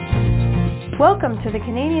Welcome to the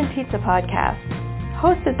Canadian Pizza Podcast,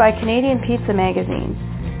 hosted by Canadian Pizza Magazine,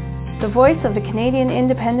 the voice of the Canadian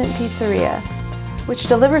Independent Pizzeria, which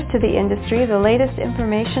delivers to the industry the latest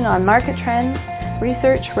information on market trends,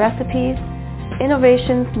 research, recipes,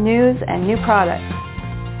 innovations, news, and new products.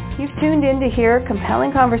 You've tuned in to hear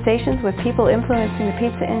compelling conversations with people influencing the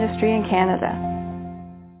pizza industry in Canada.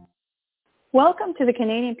 Welcome to the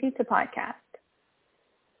Canadian Pizza Podcast.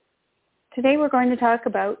 Today we're going to talk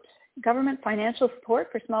about government financial support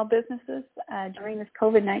for small businesses during this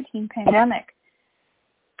COVID-19 pandemic.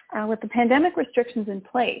 With the pandemic restrictions in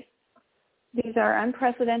place, these are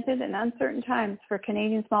unprecedented and uncertain times for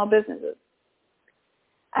Canadian small businesses.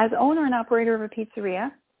 As owner and operator of a pizzeria,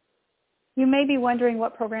 you may be wondering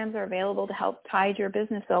what programs are available to help tide your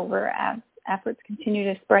business over as efforts continue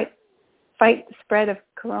to fight the spread of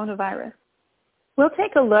coronavirus. We'll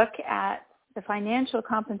take a look at the financial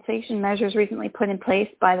compensation measures recently put in place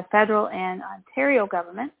by the federal and Ontario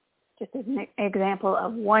government, just as an example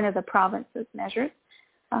of one of the province's measures,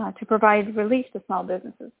 to provide relief to small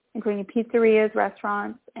businesses, including pizzerias,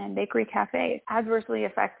 restaurants, and bakery cafes adversely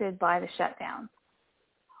affected by the shutdown.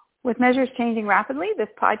 With measures changing rapidly, this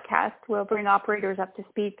podcast will bring operators up to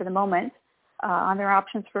speed for the moment on their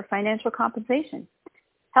options for financial compensation.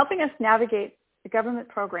 Helping us navigate the government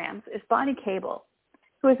programs is Bonnie Cable,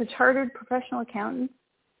 who is a chartered professional accountant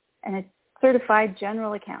and a certified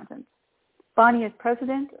general accountant. Bonnie is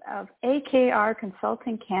president of AKR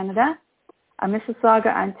Consulting Canada, a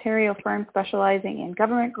Mississauga, Ontario firm specializing in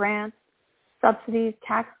government grants, subsidies,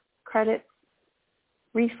 tax credits,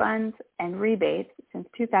 refunds, and rebates since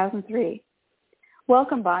 2003.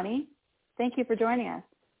 Welcome, Bonnie. Thank you for joining us.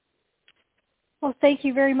 Well, thank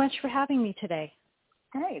you very much for having me today.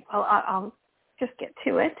 Great. Well, I'll just get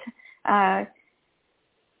to it.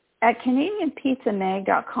 At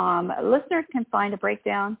CanadianPizzaMag.com, listeners can find a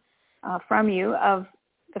breakdown from you of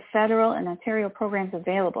the federal and Ontario programs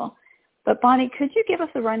available. But Bonnie, could you give us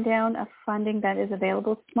a rundown of funding that is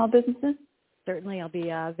available to small businesses? Certainly, I'll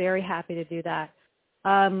be very happy to do that.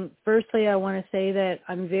 Firstly, I want to say that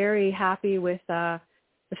I'm very happy with the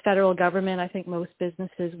federal government. I think most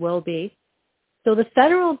businesses will be. So the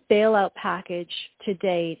federal bailout package to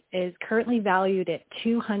date is currently valued at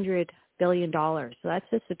 $200 billion. So that's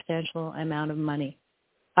a substantial amount of money.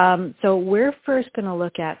 So we're first going to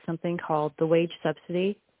look at something called the wage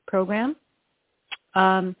subsidy program.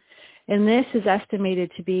 And this is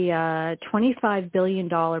estimated to be a $25 billion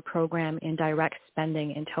program in direct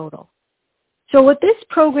spending in total. So what this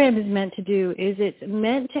program is meant to do is it's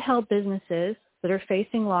meant to help businesses that are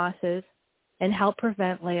facing losses and help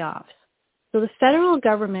prevent layoffs. So the federal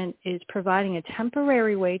government is providing a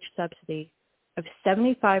temporary wage subsidy of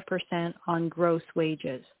 75% on gross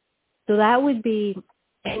wages. So that would be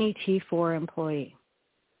any T4 employee.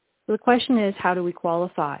 So the question is, how do we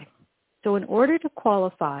qualify? So in order to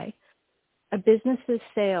qualify, a business's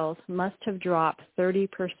sales must have dropped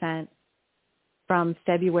 30% from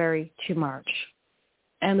February to March.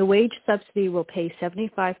 And the wage subsidy will pay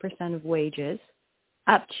 75% of wages,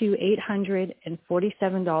 up to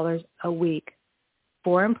 $847 a week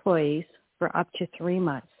for employees for up to 3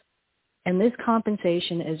 months. And this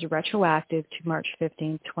compensation is retroactive to March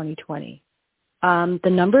 15, 2020. The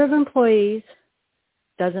number of employees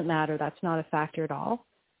doesn't matter. That's not a factor at all.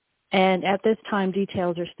 And at this time,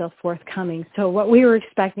 details are still forthcoming. So what we were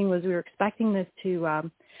expecting was this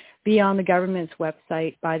to be on the government's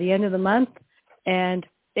website by the end of the month. And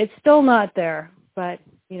it's still not there, but,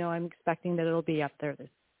 I'm expecting that it'll be up there.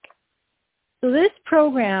 So this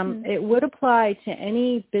program, it would apply to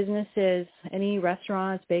any businesses, any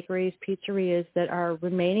restaurants, bakeries, pizzerias that are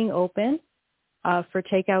remaining open for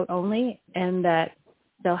takeout only, and that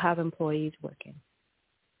they'll have employees working.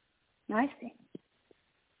 I see.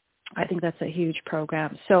 I think that's a huge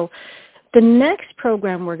program. So the next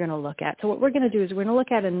program we're going to look at, so what we're going to do is we're going to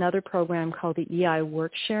look at another program called the EI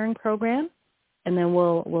Work Sharing Program, and then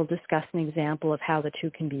we'll discuss an example of how the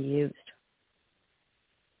two can be used.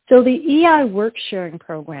 So the EI Work Sharing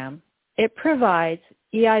Program, it provides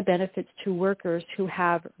EI benefits to workers who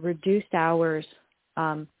have reduced hours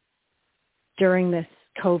during this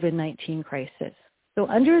COVID-19 crisis. So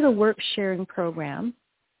under the Work Sharing Program,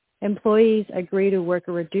 employees agree to work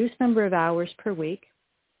a reduced number of hours per week,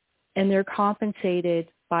 and they're compensated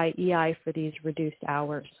by EI for these reduced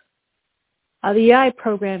hours. The EI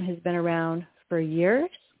program has been around for years,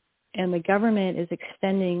 and the government is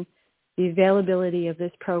extending the availability of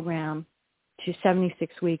this program to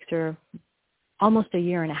 76 weeks, or almost a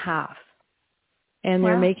year and a half. And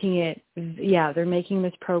they're making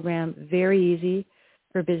this program very easy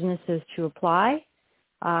for businesses to apply,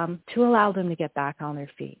 to allow them to get back on their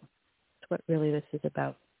feet. what really this is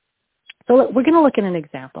about. So we're going to look at an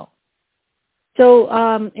example.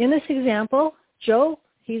 So in this example, Joe,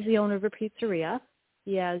 he's the owner of a pizzeria.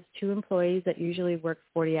 He has 2 employees that usually work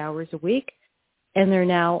 40 hours a week, and they're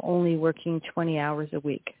now only working 20 hours a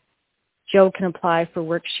week. Joe can apply for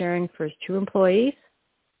work sharing for his 2 employees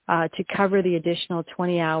to cover the additional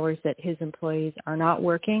 20 hours that his employees are not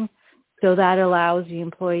working. So that allows the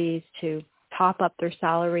employees to top up their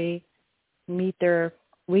salary, meet their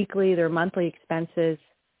weekly, their monthly expenses,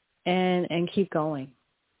 and keep going.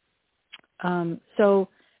 So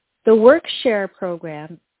the work share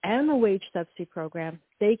program and the wage subsidy program,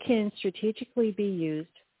 they can strategically be used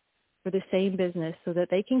for the same business so that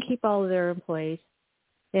they can keep all of their employees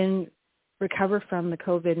and recover from the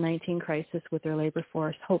COVID-19 crisis with their labor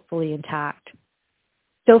force hopefully intact.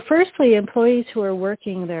 So firstly, employees who are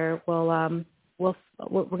working there will we're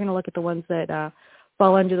going to look at the ones that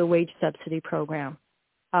fall under the wage subsidy program.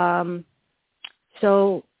 Joe,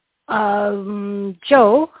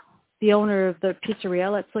 the owner of the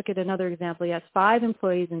pizzeria, let's look at another example. He has 5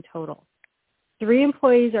 employees in total. 3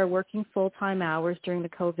 employees are working full-time hours during the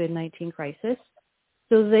COVID-19 crisis,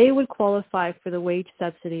 so they would qualify for the wage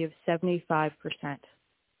subsidy of 75%.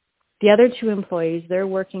 The other 2 employees, they're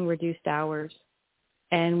working reduced hours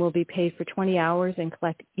and will be paid for 20 hours and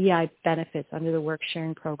collect EI benefits under the work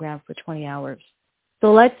sharing program for 20 hours.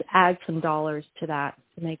 So let's add some dollars to that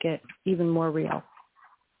to make it even more real.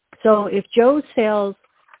 So if Joe's sales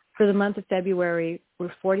for the month of February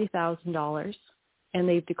were $40,000 and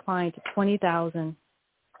they've declined to $20,000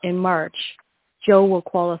 in March, Joe will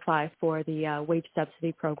qualify for the wage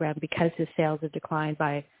subsidy program because his sales have declined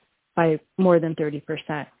by more than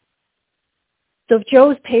 30%. So if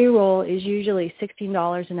Joe's payroll is usually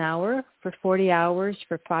 $16 an hour for 40 hours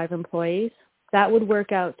for 5 employees, that would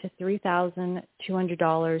work out to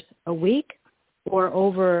 $3,200 a week, or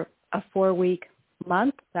over a 4-week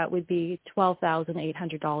month, that would be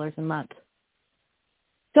 $12,800 a month.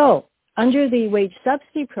 So under the wage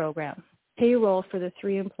subsidy program, payroll for the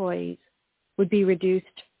 3 employees would be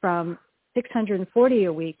reduced from $640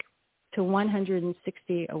 a week to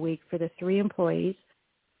 $160 a week for the 3 employees,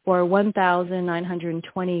 or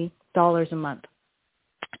 $1,920 a month.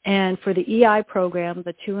 And for the EI program,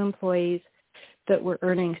 the 2 employees that were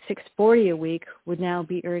earning $640 a week would now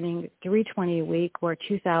be earning $320 a week, or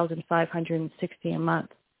 $2,560 a month.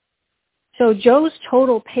 So Joe's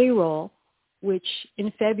total payroll, which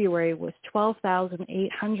in February was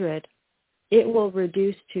 $12,800, it will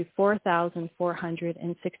reduce to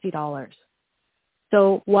 $4,460.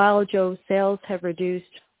 So while Joe's sales have reduced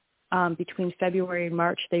between February and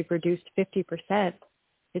March, they've reduced 50%,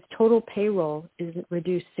 his total payroll is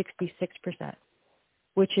reduced 66%,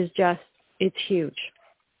 which is just, it's huge.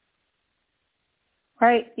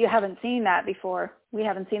 Right. You haven't seen that before. We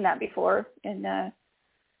haven't seen that before in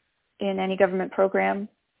any government program,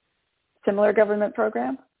 similar government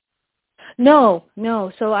program. No.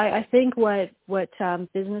 So I think what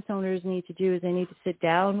business owners need to do is they need to sit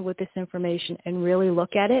down with this information and really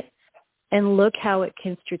look at it and look how it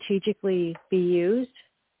can strategically be used,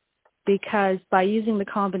 because by using the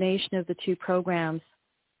combination of the 2 programs,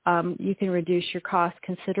 you can reduce your costs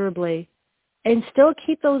considerably and still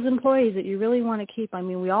keep those employees that you really want to keep. I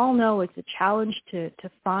mean, we all know it's a challenge to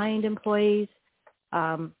find employees,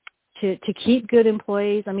 to keep good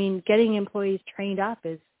employees. I mean, getting employees trained up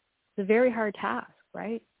is a very hard task,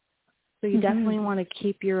 right? So you definitely want to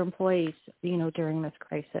keep your employees, during this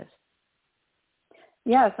crisis.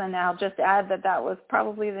 Yes, and I'll just add that was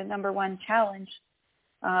probably the number one challenge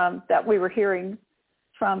that we were hearing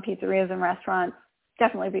from pizzerias and restaurants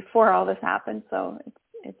definitely before all this happened. So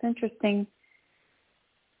it's interesting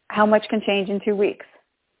how much can change in 2 weeks.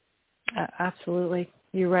 Absolutely.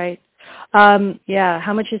 You're right.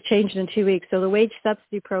 How much has changed in 2 weeks? So the wage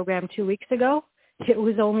subsidy program 2 weeks ago, it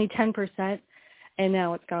was only 10%, and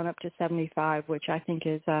now it's gone up to 75%, which I think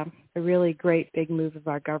is a really great big move of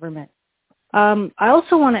our government. I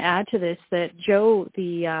also want to add to this that Joe,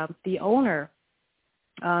 the owner,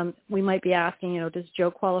 we might be asking, does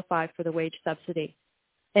Joe qualify for the wage subsidy?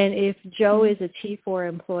 And if Joe is a T4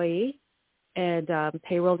 employee and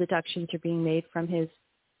payroll deductions are being made from his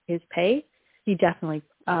pay, he definitely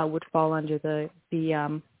would fall under the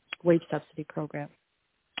wage subsidy program.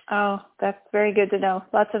 Oh, that's very good to know.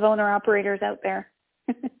 Lots of owner-operators out there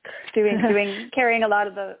carrying a lot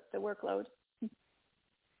of the workload.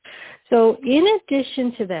 So in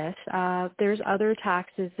addition to this, there's other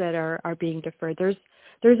taxes that are being deferred. There's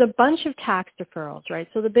a bunch of tax deferrals, right?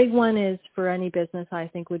 So the big one is for any business, I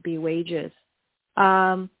think, would be wages.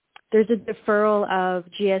 There's a deferral of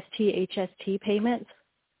GST, HST payments.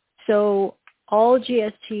 So all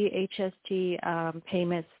GST, HST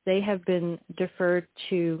payments, they have been deferred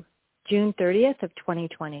to June 30th of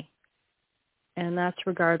 2020. And that's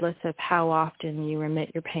regardless of how often you remit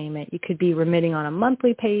your payment. You could be remitting on a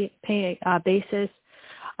monthly basis,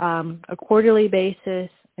 a quarterly basis,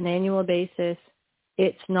 an annual basis.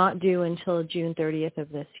 It's not due until June 30th of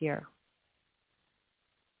this year.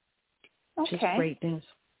 Okay. Which is great news.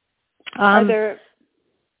 Sorry,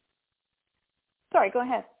 go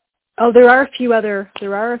ahead. Oh, there are a few other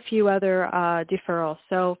deferrals.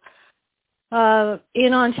 So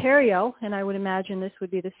in Ontario, and I would imagine this would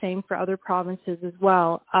be the same for other provinces as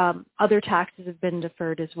well, other taxes have been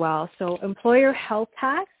deferred as well. So employer health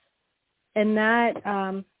tax, and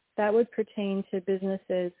that would pertain to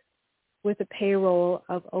businesses with a payroll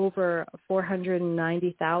of over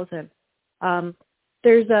 490,000.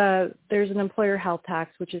 There's an employer health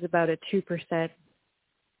tax, which is about a 2%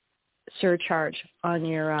 surcharge on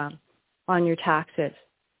your taxes.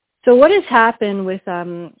 So what has happened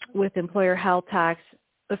with employer health tax?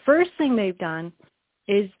 The first thing they've done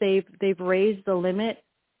is they've raised the limit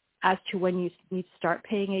as to when you need to start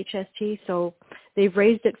paying HST. So they've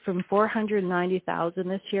raised it from $490,000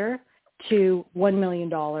 this year to $1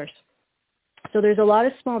 million. So there's a lot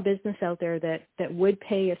of small business out there that would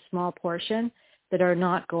pay a small portion that are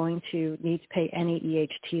not going to need to pay any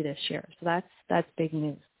EHT this year. So that's big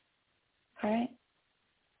news. All right.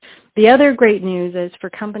 The other great news is for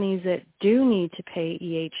companies that do need to pay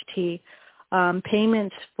EHT,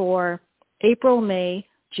 payments for April, May,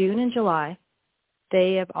 June, and July,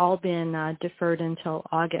 they have all been deferred until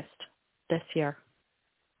August this year.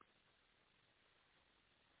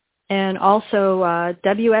 And also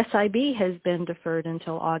WSIB has been deferred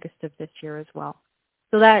until August of this year as well.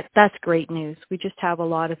 So that's great news. We just have a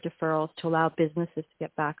lot of deferrals to allow businesses to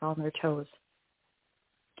get back on their toes.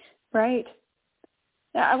 Right.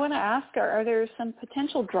 Now, I want to ask, are there some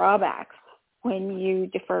potential drawbacks when you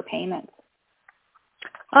defer payments?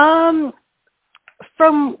 From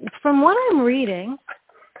what I'm reading,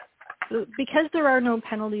 because there are no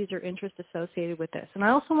penalties or interest associated with this, and I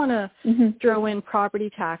also want to throw in property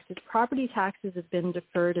taxes. Property taxes have been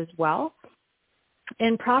deferred as well.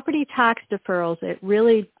 And property tax deferrals, it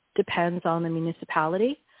really depends on the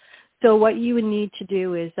municipality. So what you would need to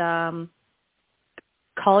do is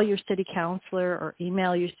call your city councilor or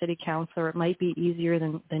email your city councilor. It might be easier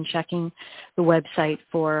than checking the website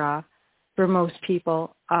for most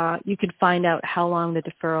people. You could find out how long the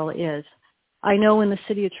deferral is. I know in the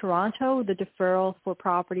city of Toronto, the deferral for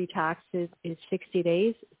property taxes is 60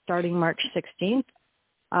 days, starting March 16th.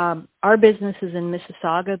 Our business is in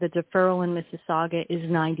Mississauga. The deferral in Mississauga is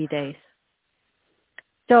 90 days.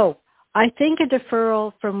 So I think a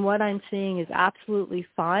deferral, from what I'm seeing, is absolutely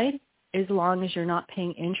fine as long as you're not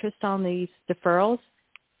paying interest on these deferrals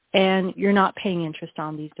and you're not paying interest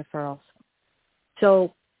on these deferrals.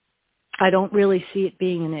 So I don't really see it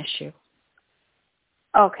being an issue.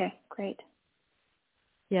 Okay, great.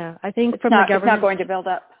 Yeah, I think it's not going to build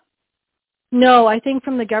up. No, I think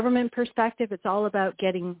from the government perspective, it's all about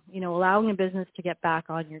getting, allowing a business to get back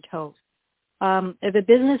on your toes. If a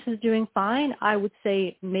business is doing fine, I would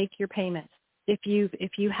say make your payments. If you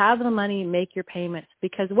have the money, make your payments,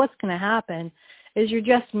 because what's going to happen is you're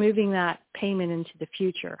just moving that payment into the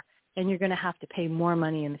future, and you're going to have to pay more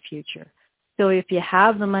money in the future. So if you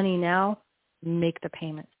have the money now, make the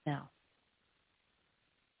payments now.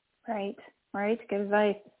 Right. Good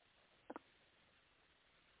advice.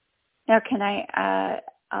 Now, can I'll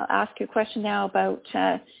ask you a question now about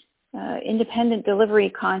independent delivery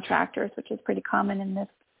contractors, which is pretty common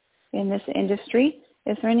in this industry.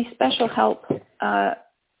 Is there any special help?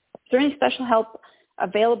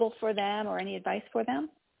 Available for them, or any advice for them?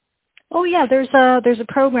 Oh yeah, there's a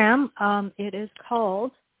program. It is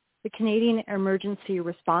called the Canadian Emergency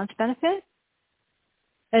Response Benefit.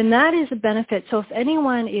 And that is a benefit. So if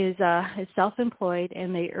anyone is self-employed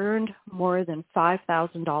and they earned more than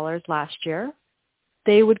 $5,000 last year,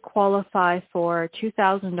 they would qualify for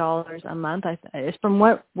 $2,000 a month. From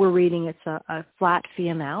what we're reading, it's a flat fee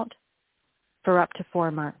amount for up to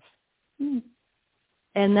 4 months.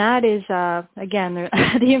 And that is, again,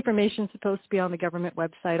 the information is supposed to be on the government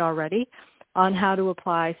website already on how to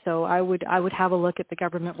apply. So I would have a look at the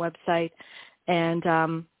government website and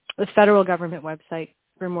the federal government website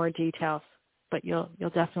for more details, but you'll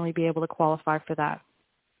definitely be able to qualify for that.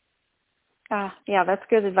 Yeah, that's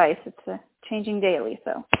good advice. It's changing daily,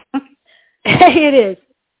 so. It is.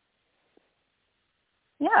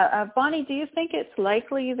 Yeah, Bonnie, do you think it's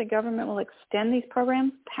likely the government will extend these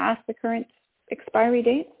programs past the current expiry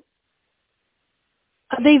dates?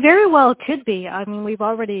 They very well could be. I mean, we've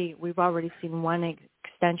already seen one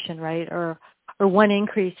extension, right? Or or one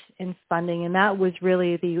increase in funding, and that was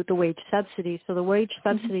really the wage subsidy. So the wage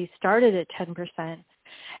subsidy started at 10%,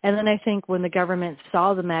 and then I think when the government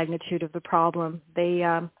saw the magnitude of the problem, they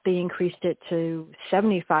increased it to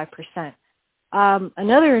 75%.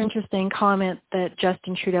 Another interesting comment that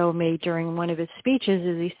Justin Trudeau made during one of his speeches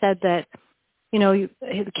is he said that,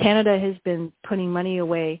 Canada has been putting money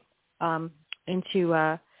away into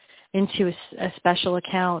a special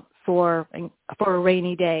account for a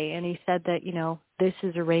rainy day, and he said that this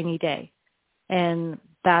is a rainy day, and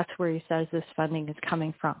that's where he says this funding is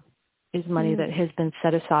coming from, is money that has been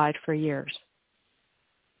set aside for years.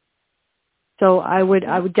 So I would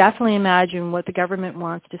definitely imagine what the government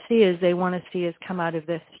wants to see is they want to see us come out of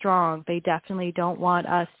this strong. They definitely don't want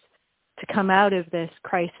us to come out of this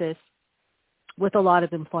crisis with a lot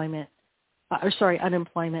of unemployment.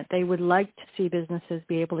 They would like to see businesses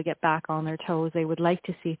be able to get back on their toes. They would like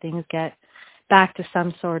to see things get back to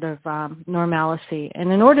some sort of normalcy.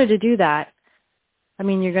 And in order to do that,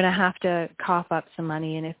 you're going to have to cough up some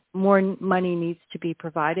money. And if more money needs to be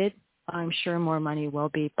provided, I'm sure more money will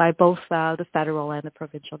be by both the federal and the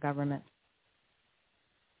provincial government.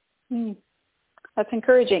 That's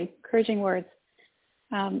encouraging words.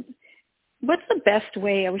 What's the best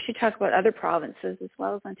way, we should talk about other provinces as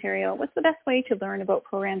well as Ontario, what's the best way to learn about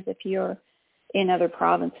programs if you're in other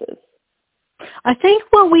provinces? I think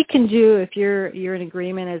what we can do, if you're in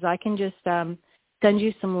agreement, is I can just send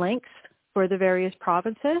you some links for the various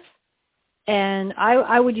provinces. And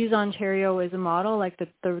I would use Ontario as a model, like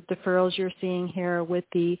the deferrals you're seeing here with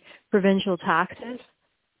the provincial taxes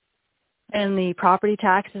and the property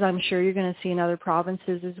taxes. I'm sure you're going to see in other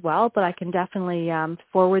provinces as well, but I can definitely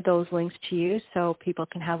forward those links to you so people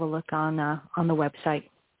can have a look on the website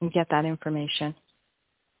and get that information.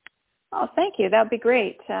 Oh, thank you. That would be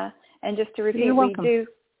great. And just to repeat,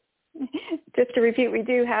 we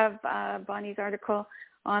do have Bonnie's article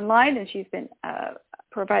online, and she's been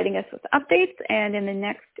providing us with updates. And in the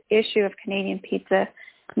next issue of Canadian Pizza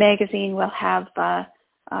Magazine, we'll have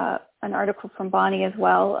an article from Bonnie as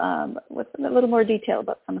well with a little more detail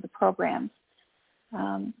about some of the programs.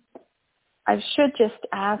 I should just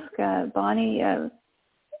ask Bonnie,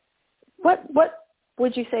 what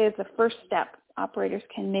would you say is the first step operators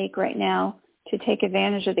can make right now to take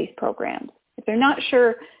advantage of these programs? If they're not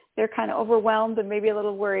sure, they're kind of overwhelmed and maybe a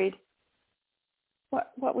little worried,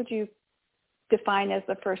 what would you define as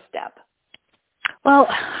the first step? Well,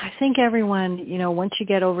 I think everyone, once you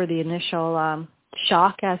get over the initial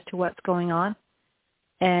shock as to what's going on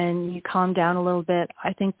and you calm down a little bit,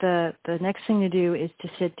 I think the next thing to do is to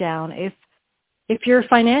sit down. If you're a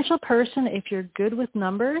financial person, if you're good with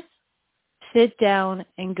numbers, sit down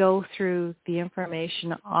and go through the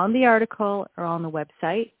information on the article or on the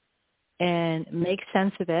website and make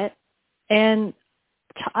sense of it, and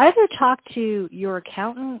to either talk to your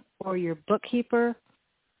accountant or your bookkeeper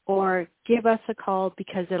or give us a call,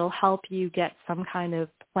 because it'll help you get some kind of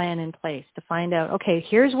plan in place to find out, okay,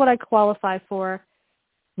 here's what I qualify for.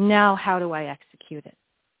 Now how do I execute it?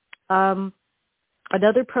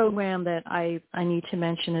 Another program that I need to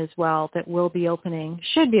mention as well that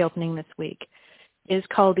should be opening this week, is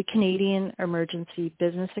called the Canadian Emergency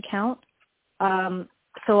Business Account.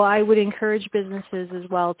 So I would encourage businesses as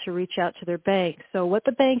well to reach out to their bank. So what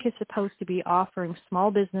the bank is supposed to be offering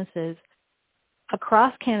small businesses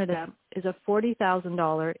across Canada is a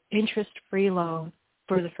 $40,000 interest-free loan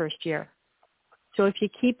for the first year. So if you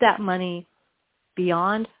keep that loan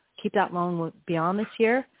beyond this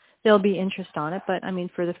year, there'll be interest on it. But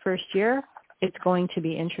for the first year, it's going to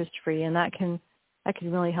be interest-free, and that can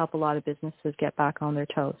really help a lot of businesses get back on their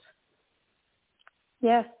toes.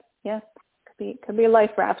 Yes. Could be a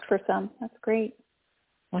life raft for some. That's great.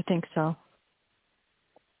 I think so.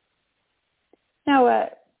 Now,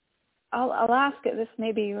 I'll ask it. This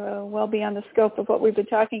may be well beyond the scope of what we've been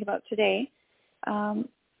talking about today.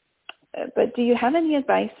 But do you have any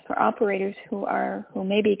advice for operators who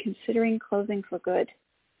may be considering closing for good?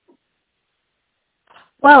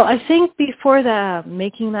 Well, I think before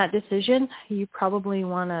making that decision, you probably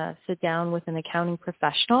want to sit down with an accounting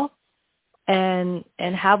professional and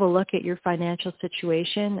have a look at your financial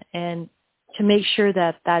situation and to make sure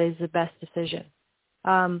that is the best decision.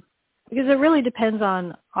 Because it really depends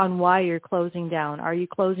on why you're closing down. Are you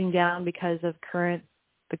closing down because of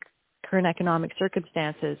the current economic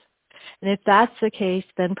circumstances? And if that's the case,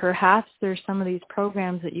 then perhaps there's some of these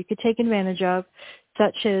programs that you could take advantage of,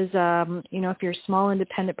 such as, if you're a small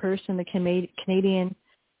independent person, the Canadian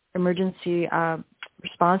Emergency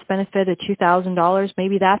Response Benefit of $2,000,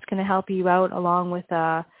 maybe that's going to help you out, along with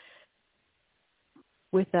an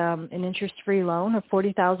interest-free loan of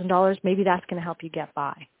 $40,000. Maybe that's going to help you get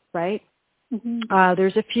by, right? Mm-hmm.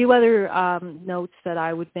 There's a few other notes that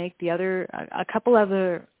I would make. A couple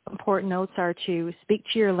other important notes are to speak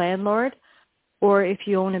to your landlord, or if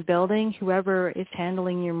you own a building, whoever is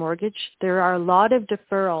handling your mortgage. There are a lot of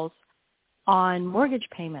deferrals on mortgage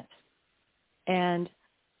payments. And,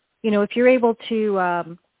 if you're able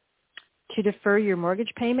to defer your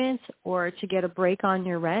mortgage payments or to get a break on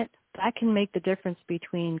your rent, that can make the difference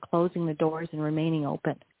between closing the doors and remaining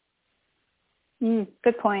open.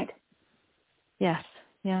 Good point. Yes.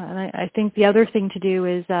 Yeah. And I think the other thing to do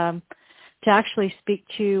is to actually speak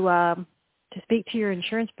to your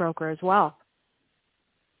insurance broker as well.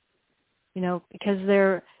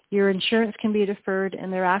 Because your insurance can be deferred,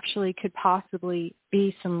 and there actually could possibly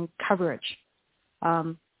be some coverage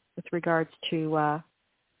with regards to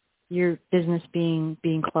your business being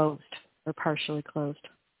closed or partially closed.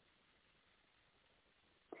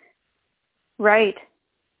 Right.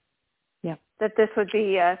 Yeah. That this would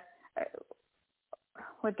be,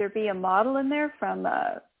 would there be a model in there from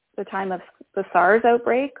the time of the SARS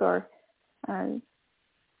outbreak, or?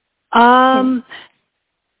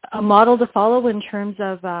 A model to follow in terms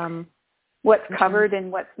of what's covered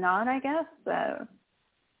and what's not, I guess.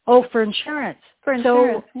 For insurance. For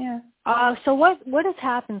insurance, yeah. So what has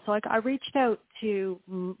happened? So I reached out to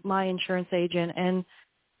my insurance agent,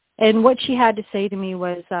 and what she had to say to me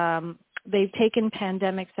was they've taken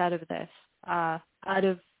pandemics out of this, out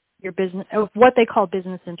of your business, what they call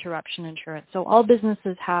business interruption insurance. So all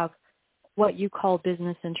businesses have what you call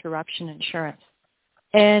business interruption insurance,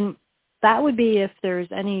 and that would be if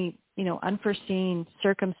there's any, unforeseen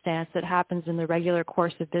circumstance that happens in the regular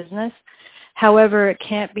course of business. However, it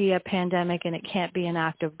can't be a pandemic and it can't be an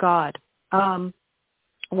act of God.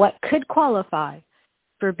 What could qualify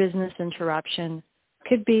for business interruption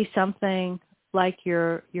could be something like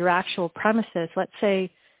your actual premises. Let's say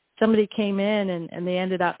somebody came in and they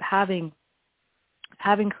ended up having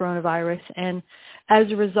coronavirus, and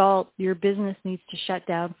as a result, your business needs to shut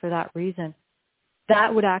down for that reason.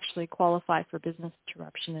 That would actually qualify for business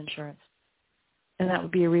interruption insurance. And that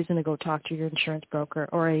would be a reason to go talk to your insurance broker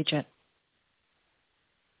or agent.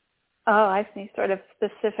 Oh, I see. Sort of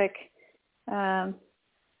specific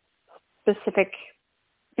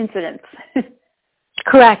incidents.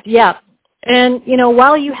 Correct, yeah. And,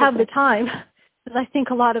 while you have the time, because I think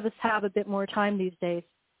a lot of us have a bit more time these days,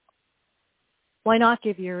 why not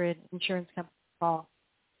give your insurance company a call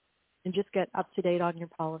and just get up to date on your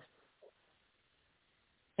policy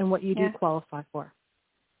and what you do qualify for?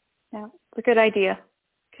 Yeah, it's a good idea.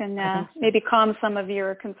 Can maybe calm some of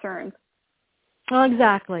your concerns. Oh,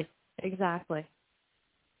 exactly.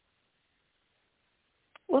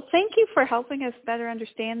 Well, thank you for helping us better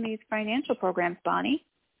understand these financial programs, Bonnie.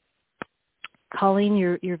 Colleen,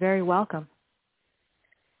 you're very welcome.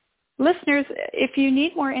 Listeners, if you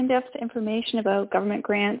need more in-depth information about government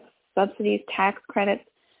grants, subsidies, tax credits,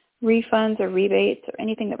 refunds or rebates, or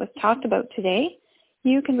anything that was talked about today,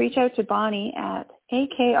 you can reach out to Bonnie at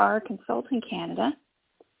AKR Consulting Canada,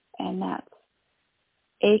 and that's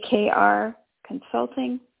AKR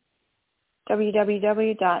Consulting,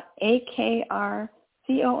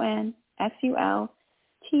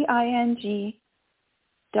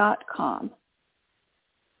 www.AKRConsulting.com.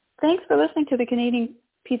 Thanks for listening to the Canadian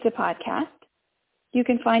Pizza Podcast. You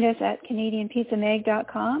can find us at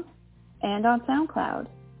CanadianPizzaMag.com and on SoundCloud.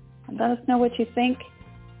 And let us know what you think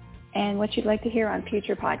and what you'd like to hear on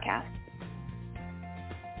future podcasts.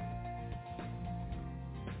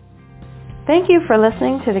 Thank you for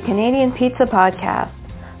listening to the Canadian Pizza Podcast,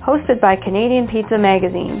 hosted by Canadian Pizza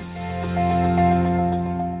Magazine.